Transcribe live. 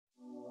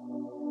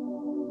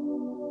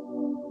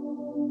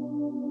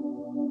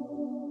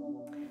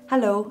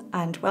Hello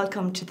and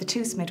welcome to the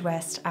TUS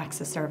Midwest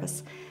Access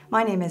Service.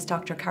 My name is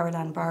Dr.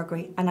 Caroline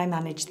Bargry and I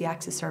manage the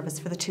Access Service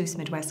for the TUS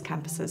Midwest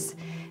campuses.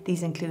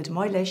 These include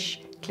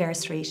Moylish, Clare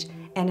Street,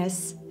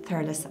 Ennis,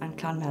 Thurles and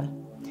Clonmel.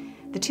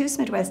 The TUS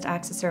Midwest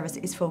Access Service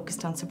is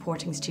focused on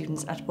supporting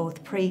students at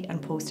both pre-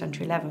 and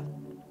post-entry level.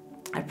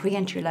 At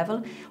pre-entry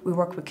level, we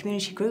work with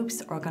community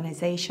groups,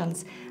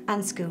 organisations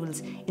and schools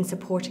in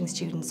supporting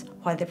students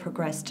while they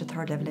progress to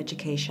third level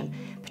education,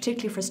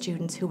 particularly for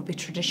students who will be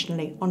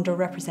traditionally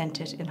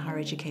underrepresented in higher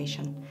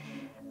education.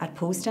 At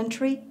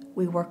post-entry,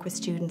 we work with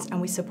students and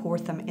we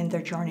support them in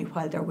their journey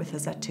while they're with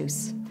us at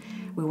TUS.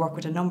 We work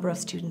with a number of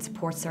student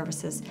support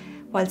services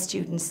while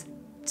students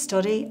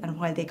study and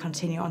while they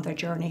continue on their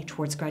journey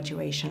towards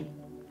graduation.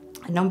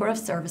 A number of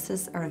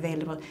services are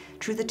available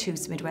through the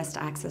TUS Midwest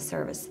Access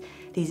Service.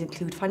 These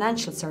include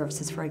financial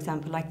services, for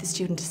example, like the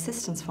Student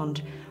Assistance Fund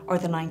or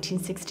the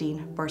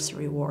 1916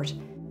 Bursary Award.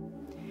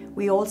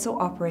 We also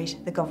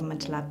operate the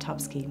Government Laptop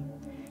Scheme.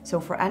 So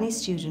for any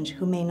student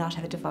who may not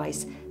have a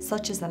device,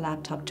 such as a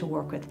laptop to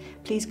work with,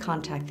 please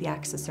contact the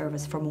Access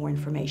Service for more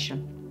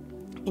information.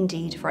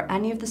 Indeed, for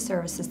any of the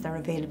services that are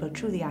available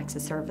through the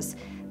Access Service,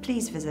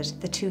 please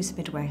visit the TUS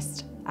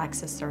Midwest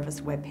Access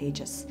Service web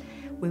pages.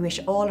 We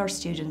wish all our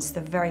students the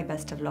very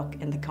best of luck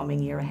in the coming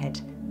year ahead.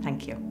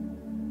 Thank you.